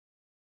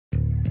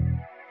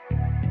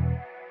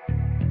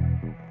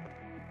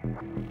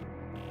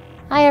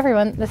Hi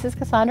everyone, this is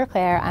Cassandra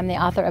Clare. I'm the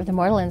author of The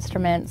Mortal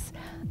Instruments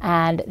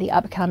and the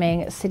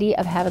upcoming City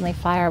of Heavenly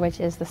Fire, which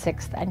is the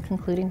 6th and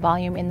concluding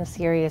volume in the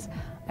series.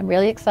 I'm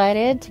really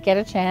excited to get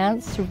a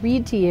chance to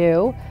read to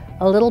you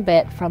a little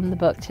bit from the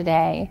book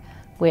today,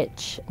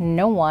 which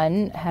no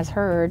one has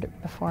heard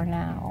before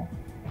now.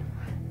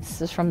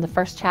 This is from the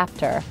first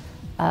chapter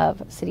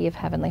of City of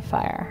Heavenly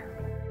Fire.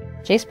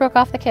 Jace broke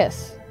off the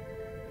kiss.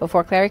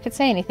 Before Clary could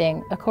say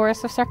anything, a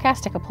chorus of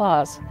sarcastic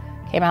applause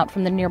came out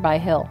from the nearby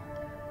hill.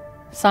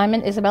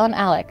 Simon, Isabel, and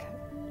Alec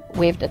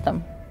waved at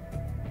them.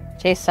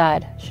 Jace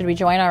sighed. Should we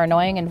join our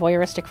annoying and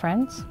voyeuristic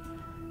friends?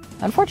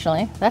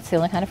 Unfortunately, that's the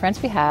only kind of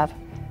friends we have.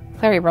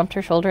 Clary bumped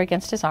her shoulder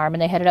against his arm,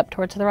 and they headed up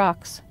towards the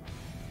rocks.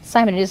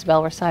 Simon and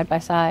Isabel were side by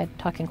side,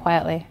 talking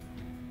quietly.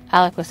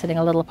 Alec was sitting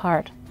a little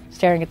apart,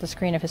 staring at the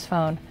screen of his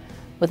phone,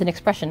 with an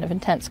expression of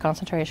intense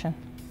concentration.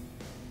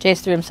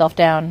 Jace threw himself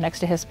down next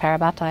to his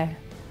Parabatai.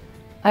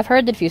 I've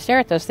heard that if you stare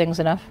at those things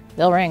enough,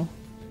 they'll ring.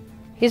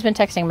 He's been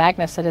texting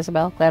Magnus, said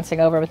Isabel, glancing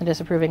over with a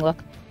disapproving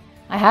look.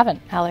 I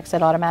haven't, Alec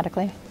said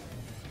automatically.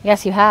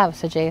 Yes, you have,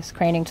 said Jace,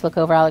 craning to look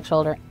over Alec's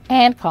shoulder.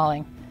 And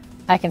calling.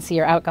 I can see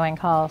your outgoing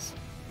calls.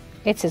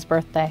 It's his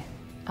birthday.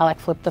 Alec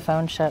flipped the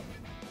phone shut.